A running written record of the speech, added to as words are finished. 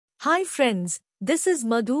Hi friends, this is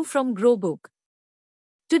Madhu from GROBOOK.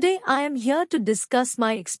 Today I am here to discuss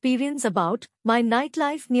my experience about my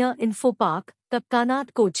nightlife near Infopark,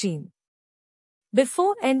 Kakkanad, Cochin.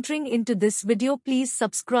 Before entering into this video, please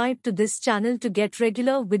subscribe to this channel to get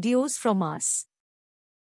regular videos from us.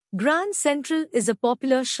 Grand Central is a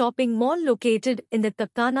popular shopping mall located in the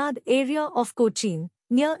Kakkanad area of Cochin,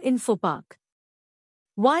 near Infopark.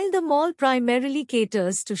 While the mall primarily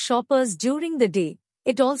caters to shoppers during the day,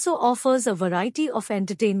 it also offers a variety of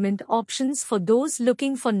entertainment options for those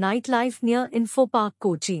looking for nightlife near Infopark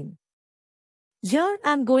Cochin. Here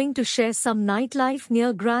I'm going to share some nightlife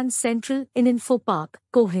near Grand Central in Infopark,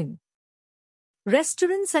 Cochin.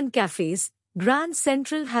 Restaurants and cafes. Grand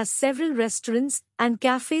Central has several restaurants and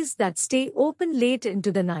cafes that stay open late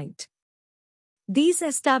into the night. These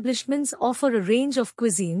establishments offer a range of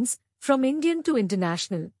cuisines, from Indian to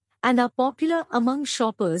international, and are popular among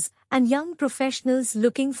shoppers and young professionals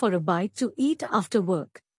looking for a bite to eat after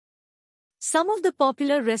work. Some of the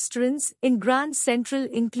popular restaurants in Grand Central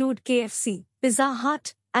include KFC, Pizza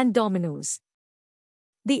Hut, and Domino's.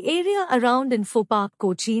 The area around Infopark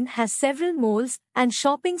Cochin has several malls and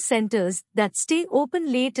shopping centers that stay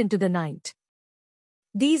open late into the night.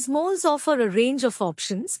 These malls offer a range of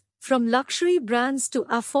options, from luxury brands to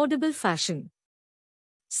affordable fashion.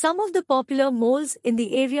 Some of the popular malls in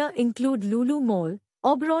the area include Lulu Mall,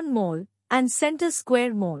 Oberon Mall, and Center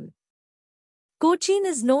Square Mall. Cochin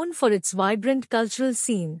is known for its vibrant cultural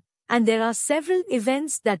scene, and there are several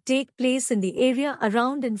events that take place in the area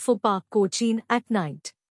around Infopark Cochin at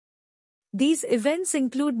night. These events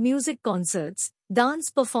include music concerts, dance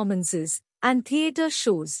performances, and theatre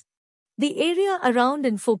shows. The area around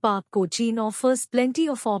Infopark Cochin offers plenty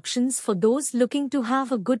of options for those looking to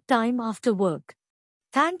have a good time after work.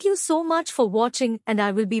 Thank you so much for watching, and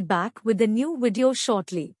I will be back with a new video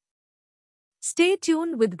shortly. Stay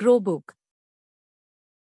tuned with GROBOOK.